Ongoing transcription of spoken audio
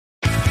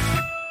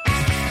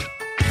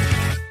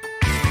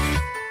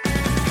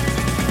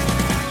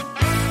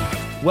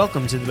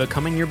Welcome to the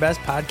Becoming Your Best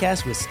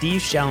podcast with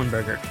Steve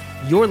Schallenberger.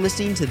 You're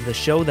listening to the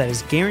show that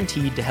is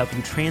guaranteed to help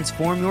you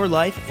transform your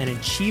life and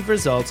achieve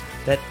results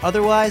that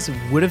otherwise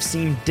would have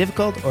seemed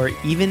difficult or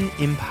even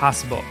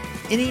impossible.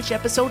 In each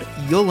episode,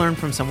 you'll learn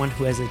from someone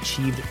who has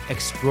achieved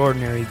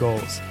extraordinary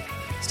goals.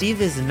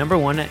 Steve is the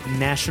 #1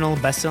 national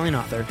best-selling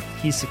author.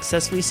 He's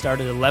successfully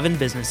started 11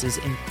 businesses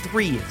in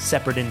 3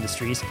 separate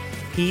industries.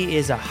 He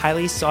is a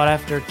highly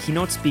sought-after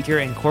keynote speaker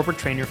and corporate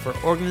trainer for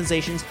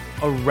organizations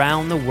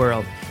around the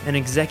world, an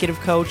executive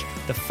coach,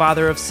 the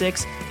father of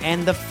 6,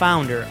 and the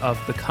founder of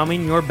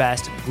Becoming Your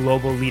Best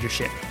Global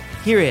Leadership.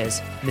 Here is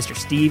Mr.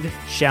 Steve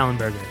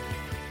Schallenberger.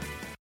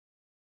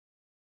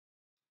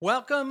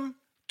 Welcome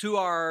to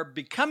our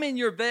Becoming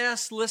Your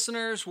Best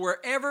listeners,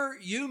 wherever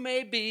you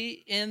may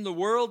be in the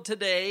world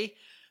today.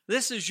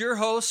 This is your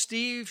host,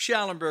 Steve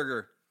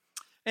Schallenberger.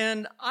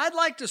 And I'd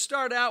like to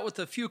start out with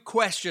a few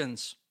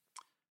questions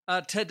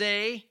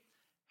today.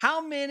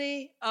 How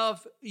many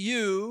of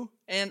you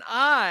and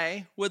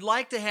I would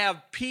like to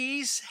have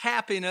peace,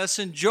 happiness,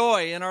 and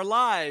joy in our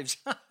lives?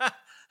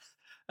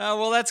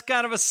 Well, that's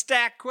kind of a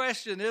stacked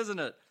question, isn't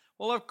it?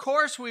 Well, of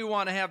course we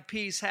want to have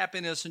peace,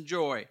 happiness, and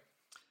joy.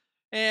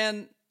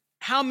 And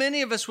how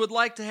many of us would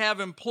like to have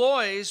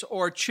employees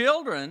or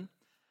children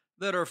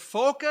that are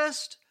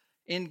focused,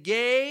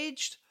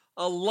 engaged,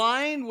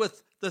 aligned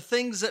with the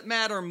things that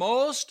matter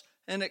most,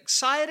 and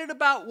excited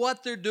about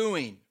what they're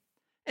doing?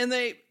 And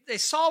they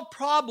solve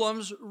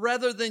problems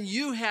rather than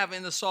you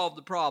having to solve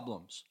the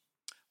problems.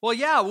 Well,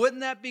 yeah,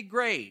 wouldn't that be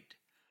great?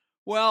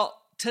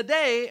 Well,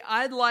 today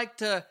I'd like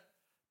to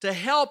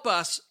help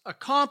us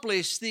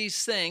accomplish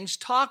these things,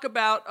 talk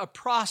about a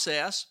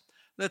process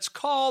that's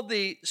called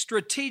the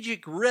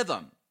strategic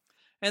rhythm.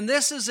 And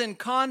this is in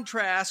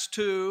contrast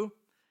to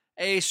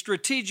a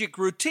strategic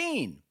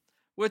routine,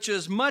 which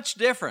is much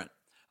different.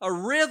 A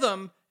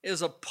rhythm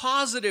is a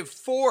positive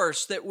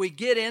force that we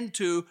get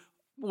into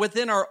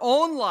within our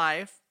own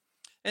life.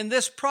 And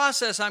this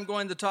process I'm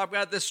going to talk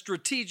about, this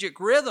strategic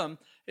rhythm,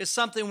 is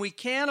something we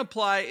can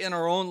apply in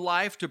our own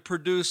life to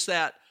produce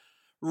that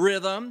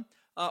rhythm,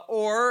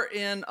 or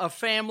in a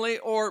family,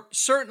 or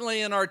certainly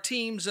in our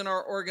teams and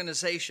our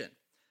organization.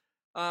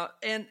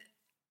 And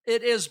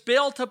it is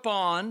built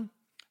upon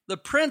the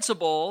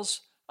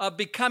principles of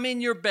becoming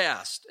your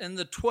best and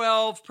the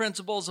 12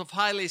 principles of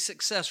highly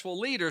successful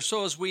leaders.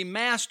 So as we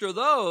master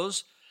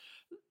those,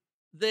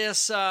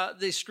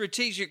 the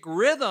strategic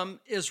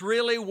rhythm is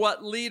really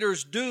what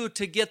leaders do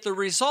to get the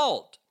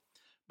result.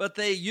 But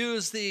they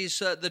use these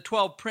the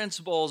 12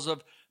 principles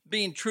of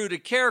being true to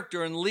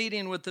character and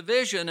leading with the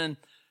vision and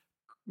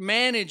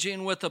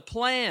managing with a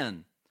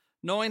plan,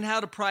 knowing how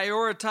to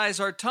prioritize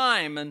our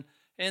time,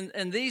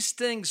 and these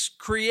things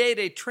create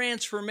a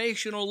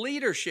transformational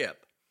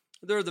leadership.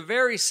 They're the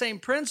very same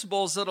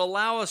principles that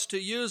allow us to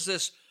use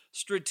this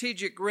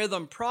strategic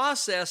rhythm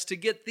process to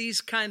get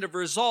these kind of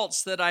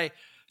results that I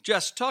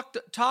just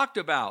talked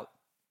about.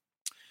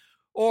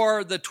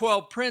 Or the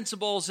 12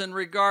 principles in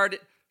regards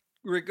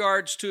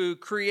to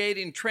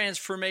creating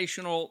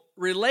transformational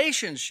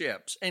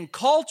relationships and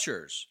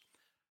cultures,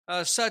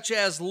 such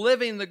as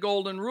living the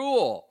golden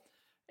rule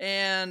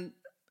and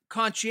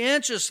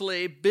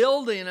conscientiously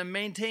building and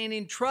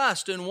maintaining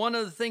trust. And one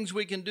of the things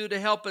we can do to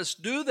help us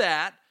do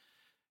that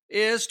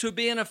is to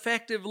be an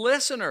effective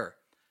listener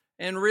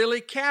and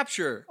really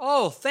capture,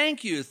 oh,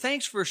 thank you,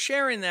 thanks for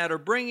sharing that or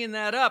bringing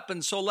that up,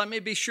 and so let me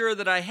be sure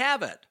that I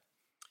have it,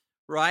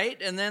 right?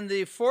 And then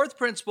the 4th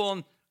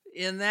principle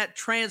in that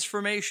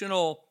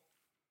transformational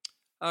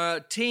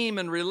team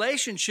and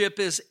relationship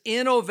is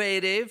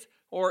innovation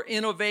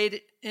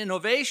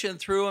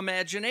through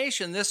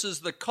imagination. This is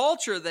the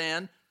culture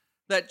then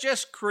that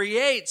just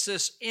creates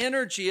this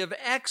energy of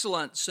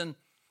excellence and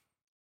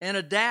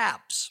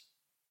adapts.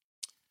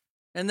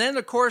 And then,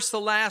 of course, the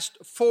last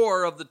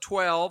 4 of the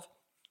 12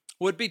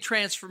 would be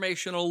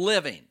transformational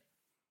living.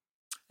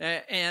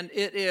 And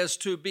it is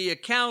to be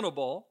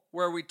accountable,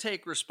 where we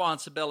take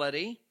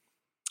responsibility,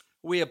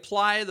 we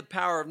apply the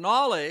power of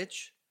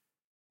knowledge,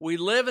 we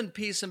live in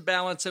peace and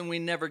balance, and we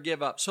never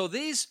give up. So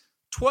these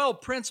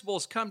 12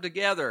 principles come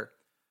together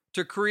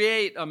to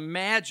create a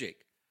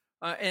magic.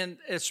 And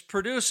it's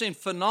producing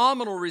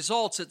phenomenal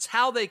results. It's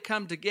how they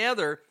come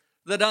together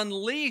that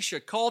unleash a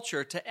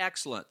culture to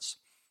excellence.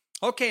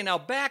 Okay, now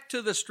back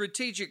to the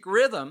strategic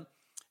rhythm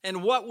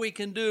and what we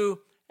can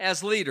do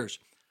as leaders.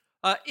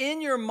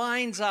 In your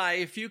mind's eye,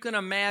 if you can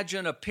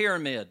imagine a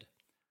pyramid,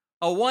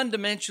 a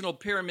one-dimensional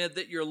pyramid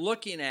that you're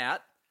looking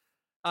at,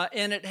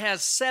 and it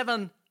has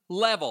 7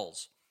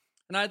 levels.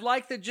 And I'd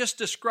like to just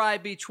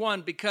describe each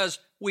one because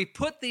we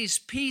put these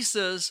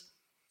pieces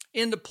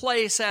into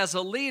place as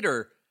a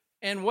leader.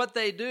 And what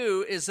they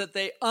do is that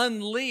they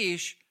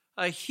unleash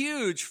a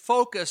huge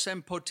focus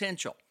and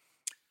potential.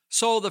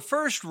 So the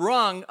first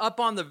rung up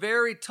on the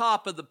very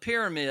top of the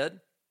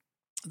pyramid,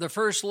 the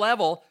first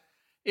level,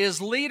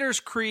 is leaders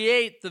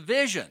create the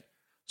vision.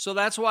 So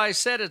that's why I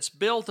said it's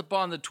built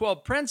upon the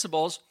 12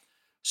 principles.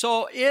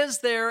 So is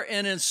there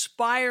an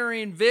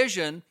inspiring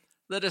vision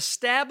that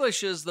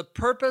establishes the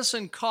purpose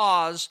and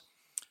cause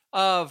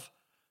of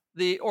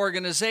the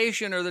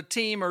organization or the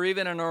team or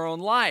even in our own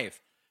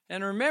life.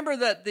 And remember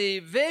that the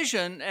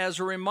vision, as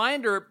a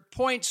reminder,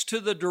 points to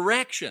the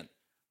direction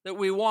that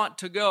we want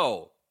to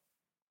go.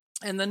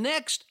 And the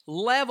next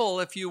level,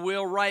 if you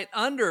will, right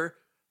under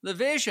the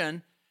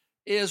vision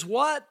is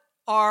what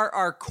are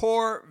our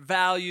core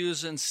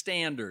values and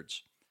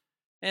standards.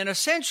 And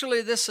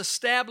essentially this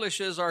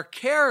establishes our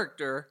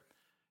character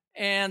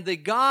and the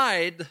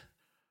guide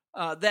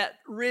that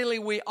really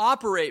we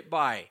operate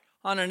by.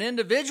 On an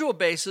individual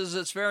basis,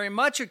 it's very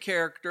much a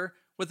character.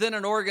 Within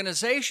an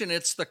organization,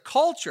 it's the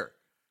culture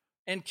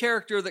and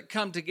character that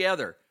come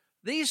together.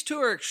 These two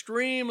are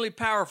extremely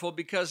powerful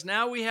because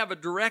now we have a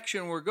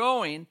direction we're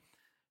going,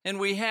 and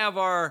we have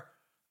our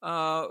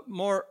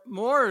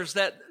mores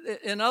that,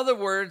 in other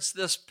words,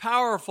 this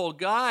powerful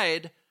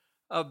guide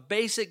of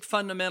basic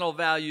fundamental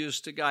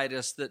values to guide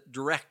us that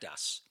direct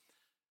us.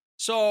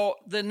 So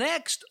the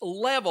next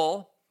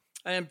level,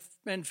 and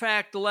in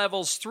fact, the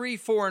levels 3,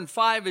 4, and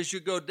 5, as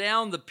you go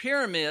down the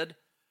pyramid,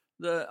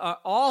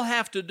 all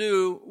have to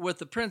do with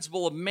the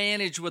principle of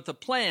manage with a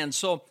plan.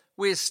 So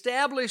we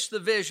establish the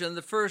vision,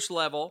 the first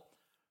level.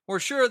 We're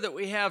sure that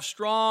we have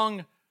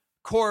strong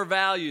core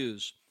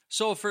values.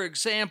 So, for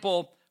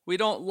example, we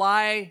don't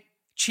lie,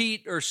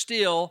 cheat, or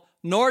steal,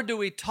 nor do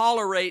we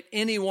tolerate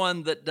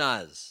anyone that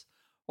does.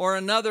 Or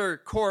another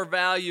core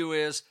value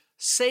is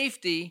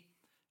safety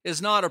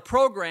is not a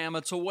program,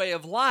 it's a way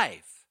of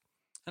life.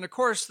 And of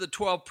course, the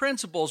 12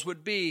 principles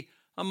would be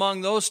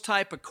among those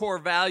type of core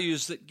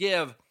values that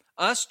give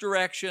us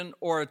direction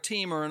or a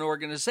team or an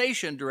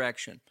organization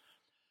direction.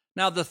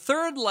 Now, the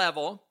third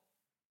level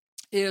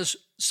is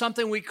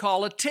something we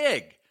call a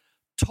TIG,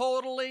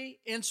 totally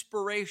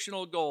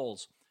inspirational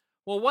goals.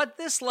 Well, what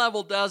this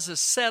level does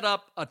is set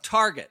up a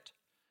target,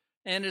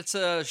 and it's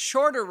a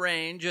shorter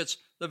range.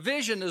 The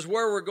vision is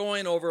where we're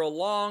going over a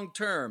long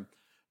term.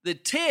 The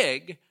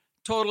TIG,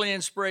 totally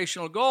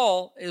inspirational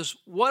goal, is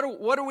what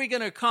are we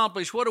going to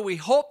accomplish? What do we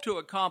hope to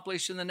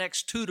accomplish in the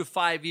next 2 to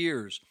 5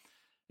 years?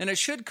 And it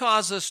should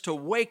cause us to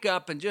wake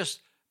up and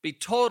just be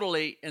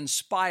totally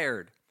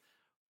inspired.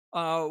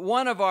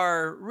 One of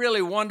our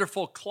really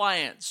wonderful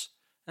clients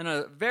in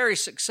a very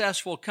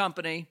successful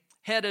company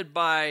headed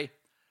by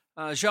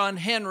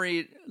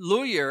Jean-Henry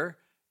Luyer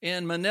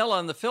in Manila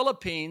in the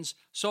Philippines.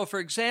 So, for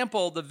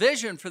example, the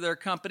vision for their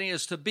company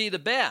is to be the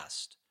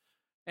best.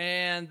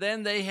 And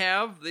then they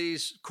have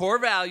these core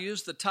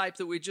values, the type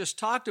that we just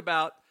talked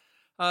about.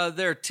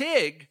 Their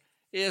TIG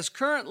is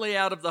currently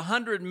out of the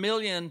 100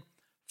 million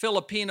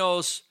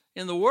Filipinos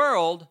in the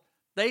world,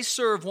 they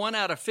serve 1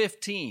 out of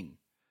 15.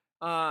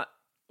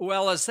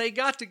 Well, as they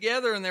got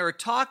together and they were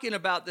talking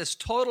about this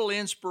total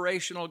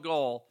inspirational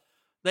goal,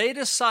 they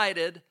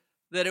decided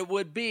that it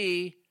would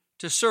be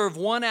to serve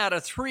 1 out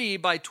of 3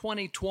 by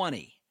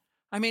 2020.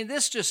 I mean,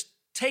 this just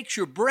takes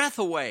your breath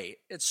away.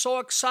 It's so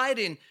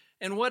exciting.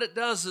 And what it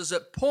does is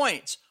it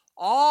points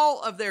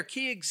all of their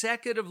key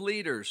executive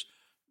leaders,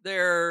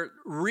 their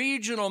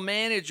regional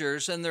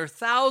managers, and their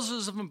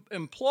thousands of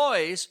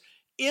employees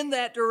in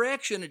that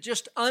direction. It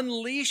just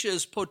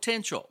unleashes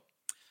potential.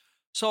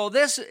 So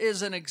this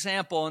is an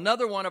example.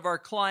 Another one of our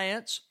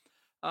clients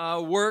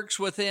works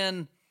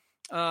within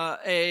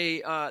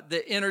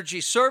the energy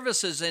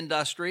services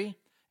industry,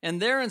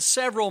 and they're in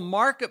several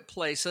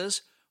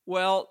marketplaces.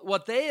 Well,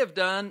 what they have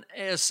done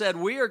is said,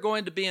 we are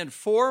going to be in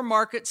 4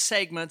 market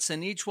segments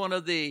in each one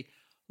of the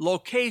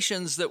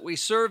locations that we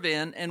serve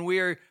in, and we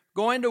are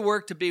going to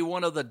work to be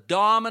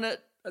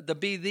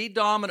the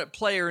dominant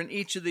player in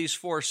each of these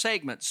 4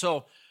 segments.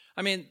 So,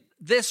 I mean,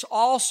 this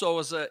also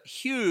is a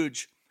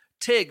huge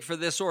TIG for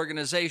this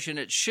organization.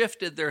 It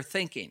shifted their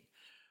thinking.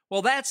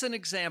 Well, that's an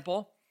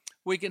example.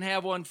 We can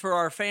have one for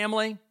our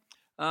family.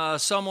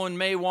 Someone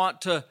may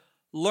want to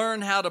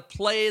learn how to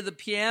play the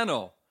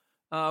piano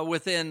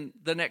within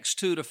the next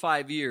 2 to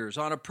 5 years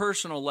on a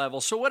personal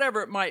level. So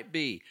whatever it might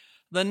be.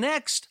 The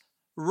next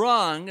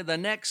rung, the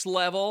next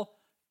level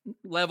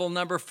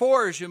number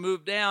 4, as you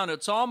move down,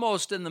 it's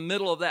almost in the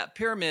middle of that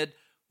pyramid,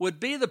 would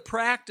be the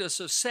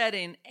practice of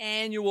setting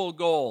annual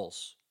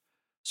goals.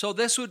 So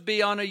this would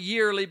be on a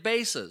yearly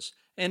basis,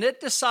 and it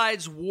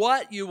decides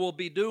what you will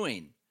be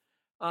doing.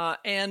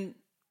 And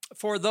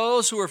for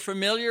those who are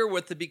familiar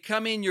with the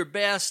Becoming Your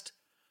Best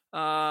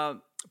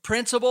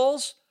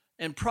principles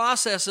and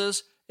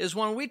processes, is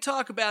when we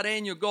talk about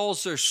annual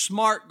goals, there's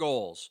SMART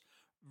goals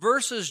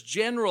versus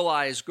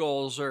generalized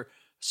goals or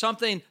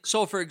something.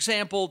 So, for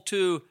example,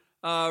 to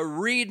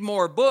read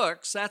more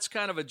books, that's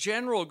kind of a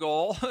general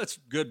goal. It's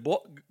a good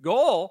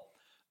goal.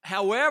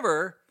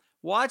 However,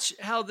 watch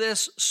how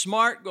this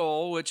SMART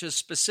goal, which is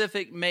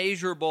specific,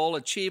 measurable,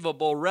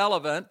 achievable,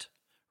 relevant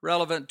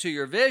to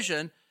your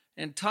vision,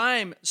 and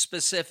time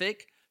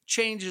specific,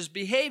 changes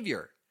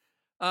behavior.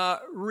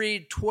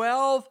 Read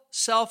 12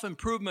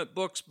 self-improvement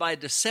books by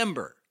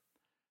December.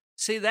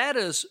 See, that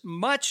is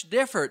much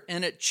different,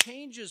 and it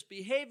changes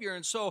behavior.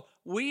 And so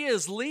we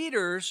as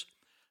leaders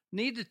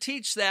need to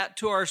teach that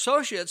to our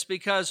associates,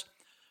 because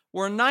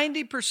we're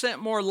 90%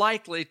 more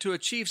likely to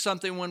achieve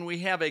something when we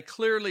have a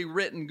clearly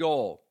written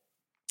goal.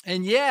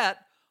 And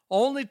yet,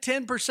 Only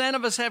 10%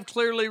 of us have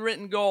clearly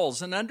written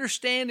goals, and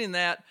understanding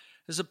that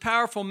is a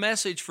powerful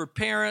message for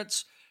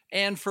parents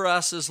and for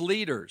us as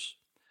leaders.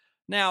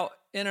 Now,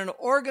 in an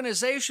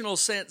organizational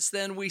sense,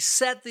 then, we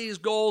set these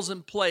goals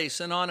in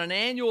place, and on an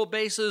annual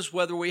basis,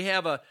 whether we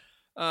have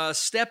a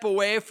step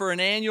away for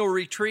an annual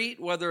retreat,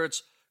 whether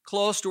it's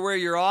close to where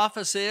your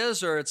office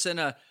is or it's in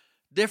a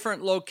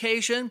different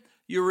location,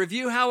 you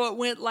review how it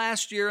went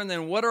last year and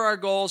then what are our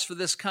goals for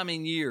this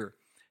coming year.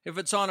 If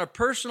it's on a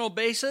personal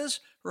basis,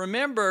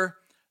 remember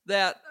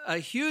that a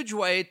huge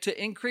way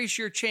to increase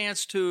your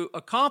chance to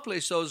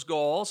accomplish those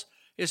goals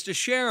is to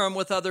share them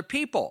with other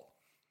people.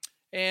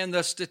 And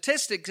the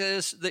statistics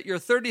is that you're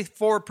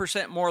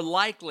 34% more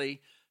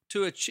likely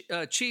to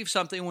achieve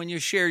something when you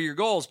share your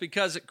goals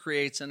because it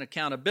creates an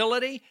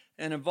accountability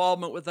and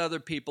involvement with other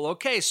people.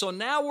 Okay, so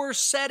now we're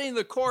setting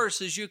the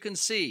course, as you can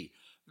see.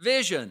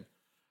 Vision,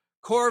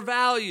 core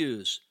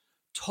values,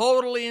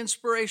 totally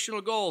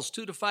inspirational goals,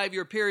 2 to 5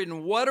 year period.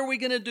 And what are we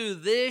going to do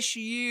this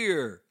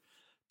year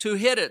to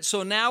hit it?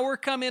 So now we're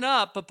coming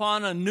up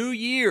upon a new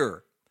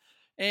year.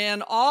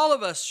 And all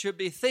of us should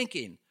be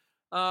thinking,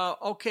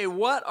 okay,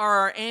 what are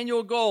our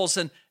annual goals?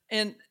 And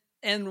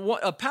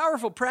what a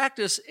powerful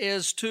practice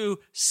is to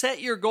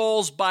set your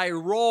goals by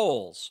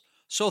roles.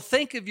 So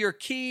think of your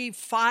key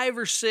 5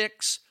 or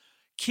 6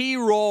 key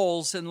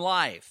roles in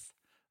life.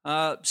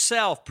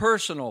 Self,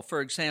 personal, for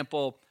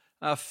example,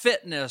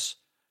 fitness,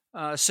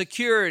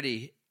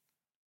 security,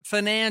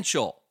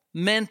 financial,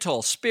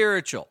 mental,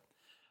 spiritual.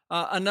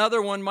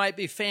 Another one might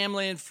be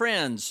family and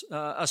friends,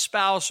 a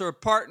spouse or a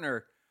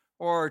partner,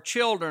 or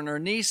children or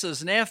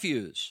nieces,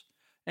 nephews.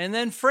 And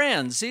then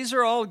friends. These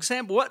are all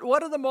examples.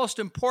 What are the most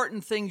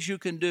important things you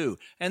can do?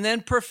 And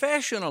then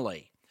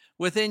professionally,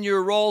 within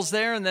your roles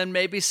there, and then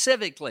maybe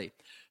civically.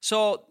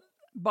 So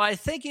by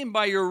thinking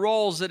by your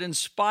roles, it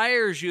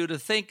inspires you to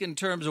think in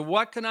terms of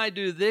what can I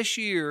do this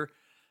year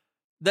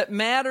that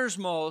matters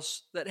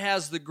most, that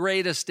has the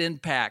greatest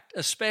impact,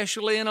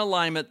 especially in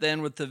alignment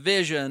then with the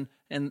vision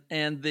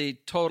and the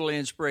totally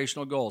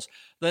inspirational goals.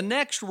 The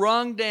next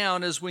rung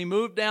down as we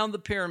move down the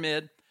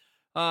pyramid,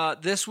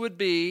 this would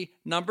be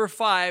number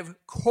 5,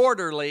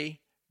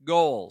 quarterly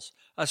goals,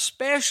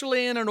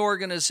 especially in an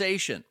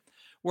organization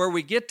where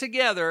we get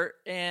together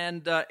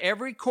and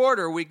every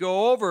quarter we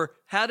go over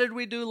how did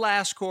we do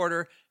last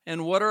quarter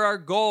and what are our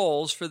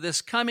goals for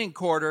this coming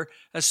quarter,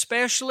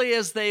 especially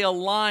as they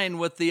align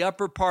with the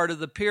upper part of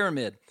the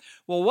pyramid.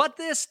 Well, what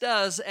this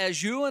does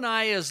as you and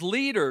I as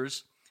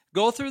leaders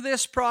go through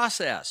this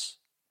process,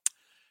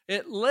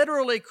 it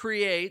literally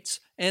creates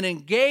an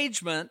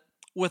engagement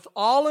with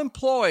all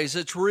employees.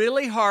 It's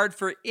really hard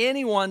for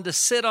anyone to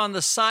sit on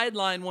the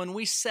sideline when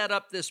we set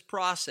up this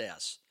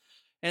process.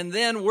 And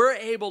then we're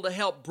able to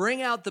help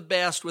bring out the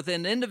best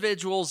within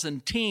individuals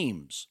and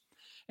teams.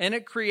 And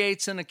it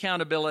creates an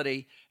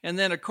accountability. And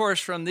then, of course,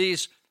 from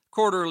these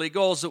quarterly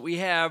goals that we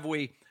have,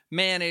 we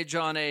manage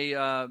on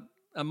a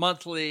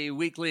monthly,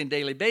 weekly, and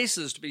daily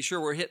basis to be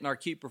sure we're hitting our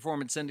key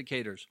performance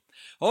indicators.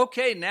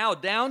 Okay, now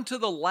down to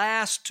the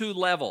last 2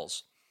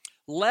 levels.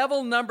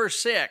 Level number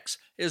 6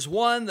 is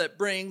one that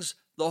brings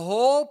the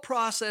whole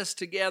process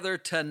together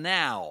to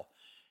now,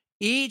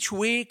 each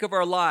week of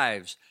our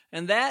lives.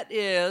 And that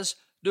is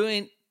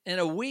doing in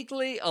a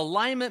weekly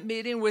alignment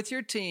meeting with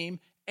your team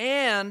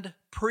and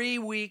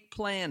pre-week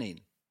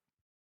planning.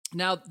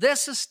 Now,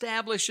 this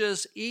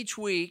establishes each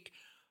week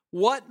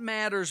what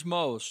matters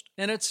most,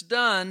 and it's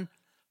done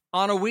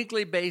on a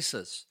weekly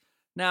basis.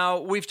 Now,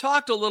 we've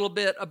talked a little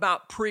bit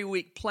about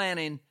pre-week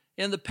planning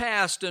in the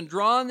past and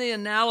drawn the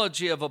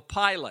analogy of a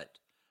pilot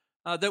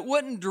that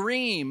wouldn't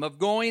dream of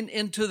going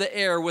into the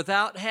air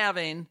without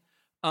having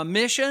a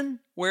mission,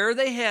 where are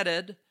they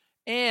headed,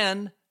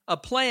 and a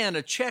plan,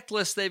 a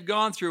checklist they've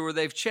gone through where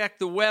they've checked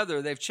the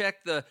weather, they've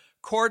checked the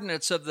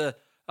coordinates of the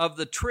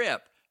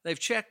trip, they've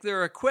checked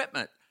their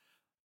equipment.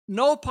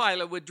 No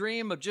pilot would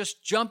dream of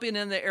just jumping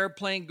in the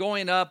airplane,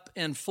 going up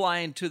and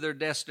flying to their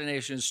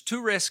destination. It's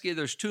too risky.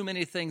 There's too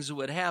many things that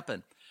would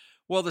happen.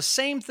 Well, the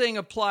same thing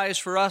applies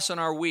for us in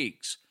our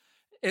weeks.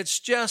 It's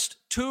just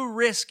too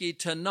risky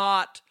to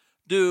not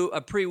do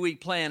a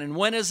pre-week plan. And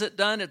when is it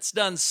done? It's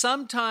done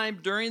sometime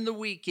during the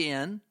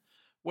weekend,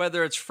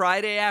 whether it's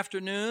Friday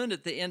afternoon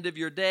at the end of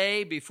your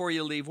day before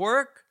you leave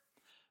work,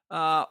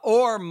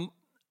 or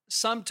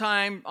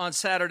sometime on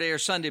Saturday or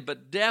Sunday,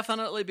 but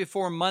definitely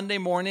before Monday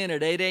morning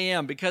at 8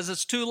 a.m. because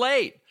it's too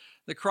late.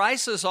 The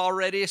crisis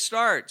already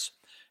starts.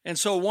 And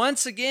so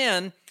once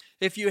again,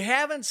 if you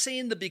haven't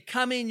seen the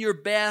Becoming Your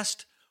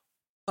Best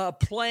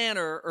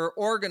planner or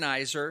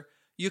organizer,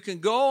 you can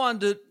go on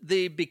to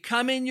the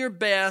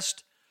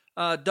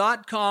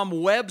becomingyourbest.com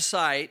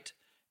website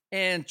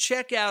and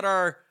check out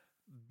our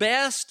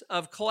best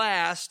of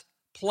class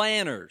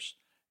planners.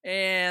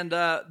 And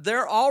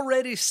they're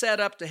already set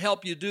up to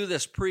help you do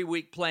this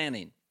pre-week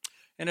planning.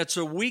 And it's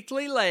a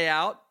weekly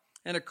layout.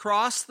 And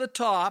across the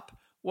top,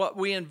 what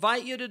we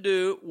invite you to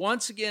do,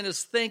 once again,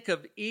 is think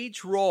of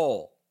each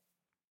role.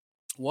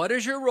 What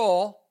is your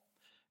role?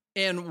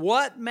 And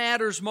what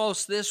matters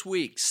most this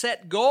week?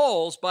 Set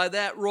goals by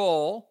that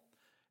role.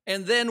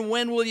 And then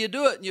when will you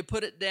do it? And you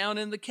put it down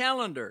in the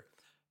calendar.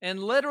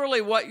 And literally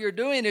what you're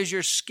doing is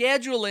you're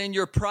scheduling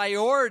your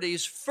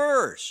priorities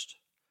first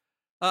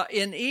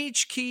in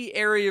each key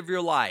area of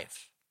your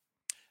life.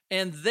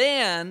 And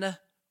then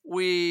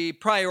we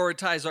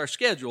prioritize our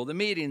schedule, the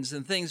meetings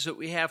and things that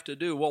we have to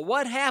do. Well,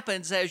 what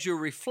happens as you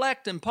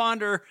reflect and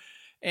ponder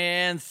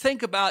and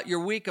think about your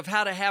week of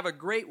how to have a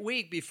great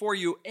week before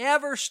you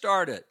ever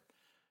start it?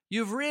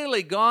 You've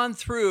really gone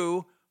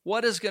through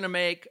what is going to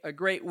make a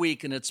great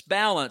week, and it's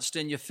balanced,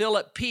 and you feel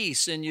at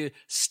peace, and you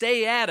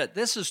stay at it.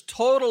 This is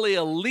totally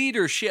a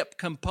leadership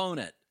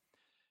component,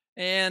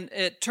 and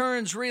it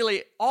turns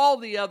really all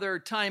the other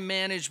time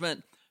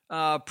management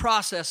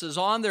processes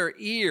on their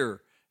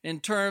ear in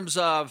terms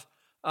of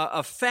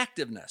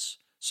effectiveness.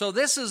 So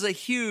this is a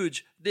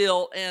huge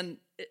deal, and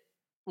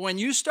when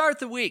you start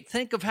the week,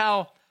 think of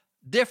how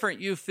different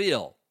you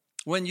feel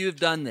when you've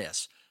done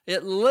this.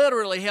 It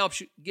literally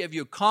helps you, give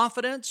you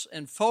confidence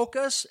and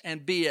focus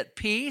and be at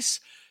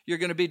peace. You're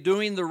going to be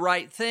doing the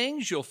right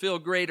things. You'll feel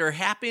greater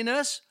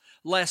happiness,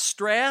 less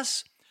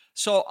stress.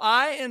 So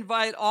I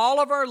invite all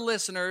of our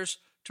listeners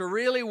to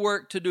really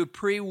work to do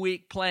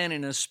pre-week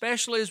planning,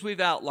 especially as we've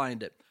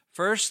outlined it.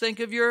 First, think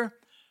of your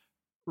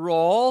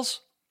roles,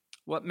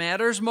 what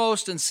matters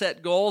most, and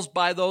set goals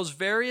by those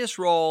various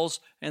roles,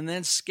 and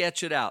then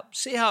sketch it out.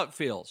 See how it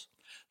feels.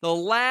 The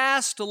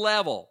last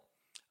level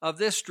of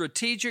this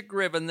strategic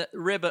rhythm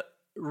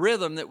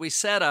that we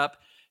set up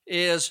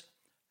is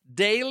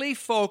daily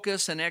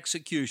focus and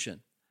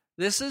execution.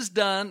 This is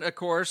done, of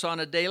course, on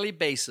a daily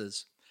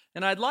basis.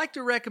 And I'd like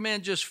to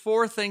recommend just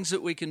 4 things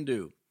that we can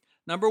do.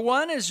 Number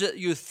 1 is that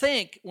you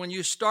think when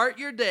you start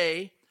your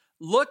day,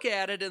 look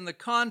at it in the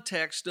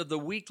context of the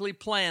weekly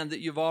plan that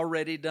you've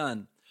already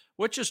done,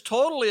 which is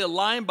totally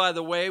aligned, by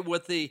the way,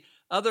 with the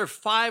other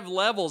 5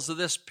 levels of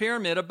this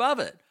pyramid above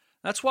it.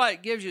 That's why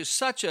it gives you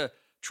such a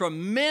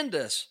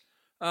tremendous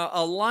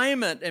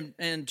alignment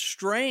and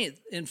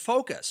strength in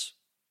focus.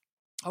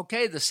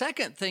 Okay, the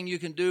second thing you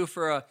can do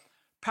for a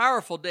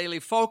powerful daily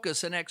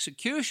focus and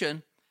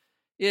execution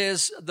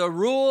is the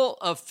rule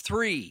of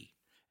 3.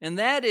 And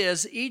that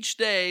is each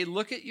day,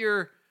 look at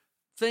your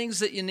things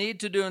that you need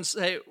to do and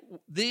say,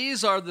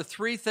 these are the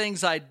 3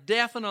 things I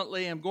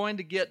definitely am going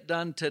to get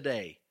done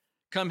today,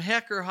 come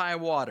heck or high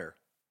water.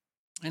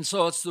 And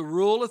so it's the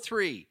rule of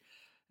 3.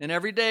 And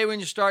every day when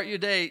you start your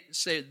day,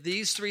 say,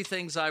 these 3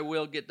 things I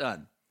will get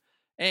done.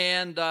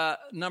 And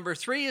number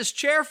 3 is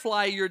chair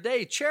fly your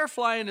day. Chair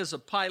flying is a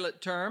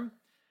pilot term,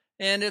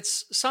 and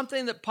it's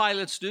something that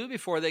pilots do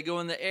before they go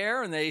in the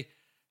air, and they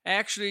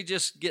actually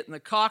just get in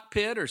the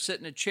cockpit or sit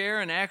in a chair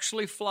and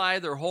actually fly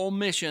their whole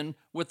mission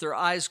with their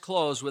eyes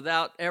closed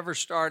without ever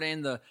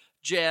starting the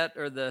jet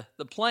or the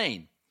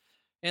plane.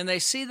 And they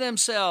see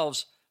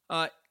themselves,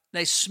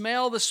 they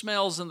smell the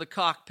smells in the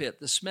cockpit,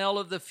 the smell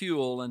of the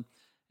fuel,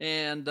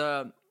 and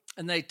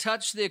they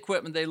touch the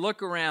equipment, they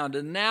look around,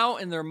 and now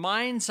in their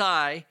mind's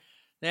eye,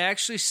 they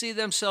actually see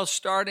themselves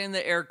starting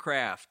the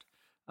aircraft,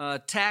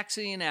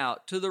 taxiing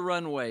out to the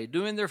runway,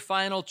 doing their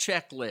final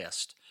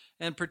checklist,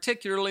 and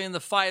particularly in the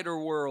fighter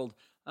world,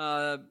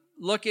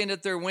 looking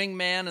at their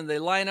wingman, and they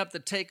line up the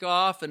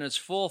takeoff, and it's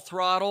full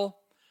throttle,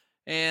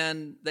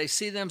 and they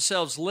see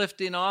themselves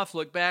lifting off,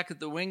 look back at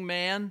the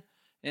wingman,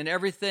 and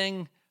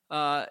everything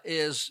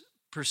is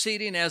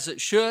proceeding as it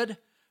should.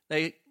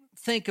 They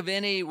think of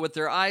with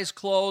their eyes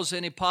closed,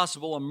 any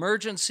possible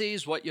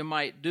emergencies, what you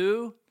might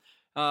do.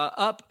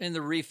 Up in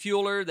the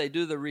refueler, they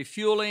do the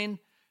refueling,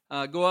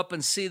 go up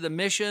and see the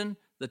mission,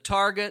 the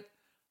target.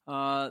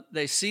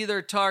 They see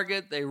their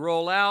target, they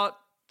roll out,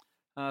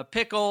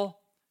 pickle,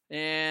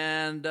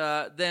 and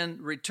then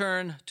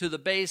return to the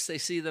base. They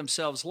see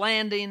themselves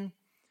landing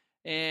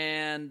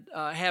and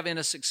having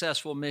a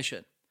successful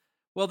mission.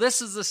 Well,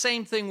 this is the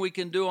same thing we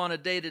can do on a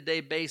day-to-day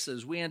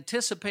basis. We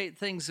anticipate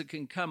things that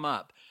can come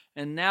up.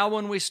 And now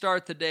when we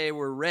start the day,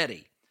 we're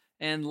ready.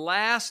 And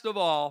last of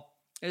all,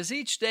 is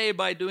each day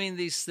by doing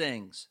these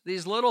things,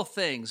 these little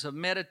things of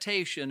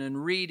meditation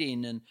and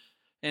reading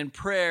and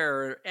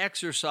prayer,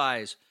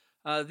 exercise,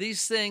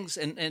 these things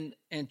and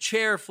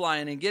chair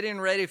flying and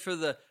getting ready for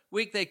the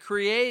week, they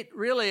create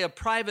really a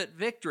private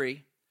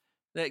victory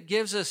that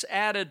gives us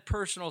added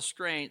personal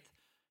strength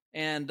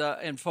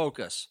and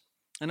focus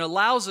and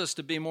allows us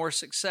to be more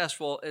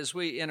successful as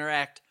we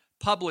interact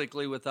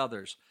publicly with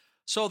others.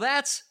 So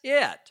that's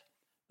it.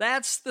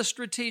 That's the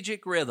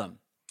strategic rhythm.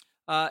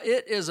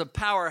 It is a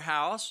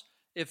powerhouse.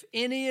 If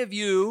any of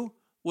you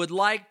would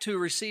like to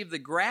receive the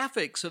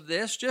graphics of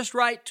this, just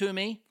write to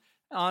me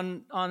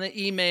on the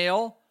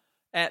email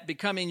at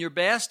Becoming Your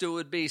Best. It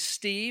would be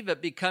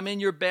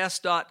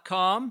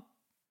steve@becomingyourbest.com,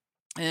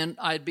 and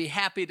I'd be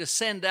happy to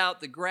send out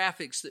the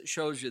graphics that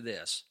shows you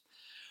this.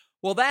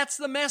 Well, that's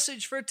the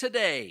message for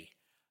today.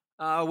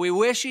 We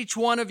wish each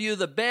one of you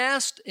the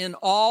best in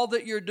all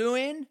that you're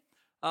doing.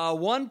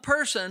 One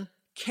person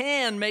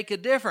can make a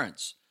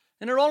difference,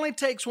 and it only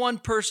takes one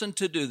person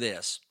to do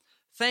this.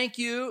 Thank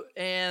you,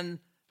 and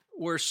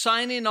we're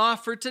signing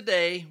off for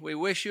today. We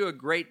wish you a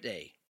great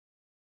day.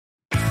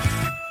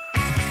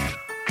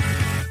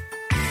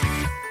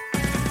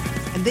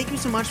 And thank you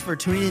so much for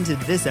tuning into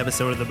this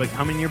episode of the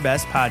Becoming Your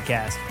Best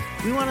podcast.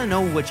 We want to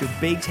know what your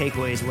big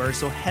takeaways were,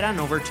 so head on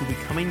over to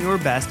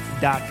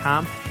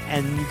becomingyourbest.com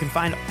and you can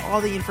find all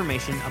the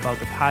information about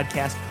the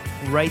podcast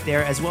right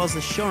there, as well as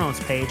the show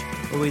notes page,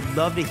 where we'd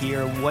love to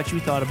hear what you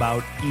thought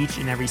about each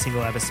and every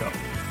single episode.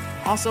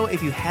 Also,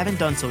 if you haven't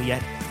done so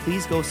yet,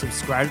 please go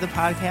subscribe to the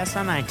podcast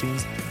on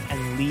iTunes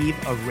and leave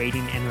a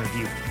rating and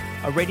review.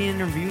 A rating and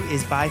review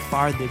is by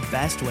far the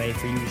best way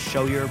for you to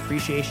show your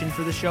appreciation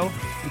for the show,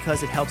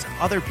 because it helps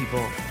other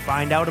people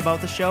find out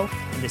about the show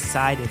and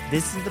decide if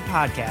this is the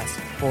podcast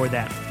for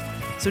them.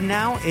 So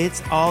now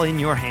it's all in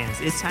your hands.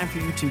 It's time for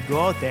you to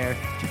go out there,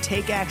 to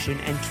take action,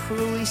 and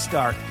truly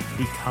start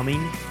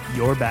becoming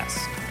your best.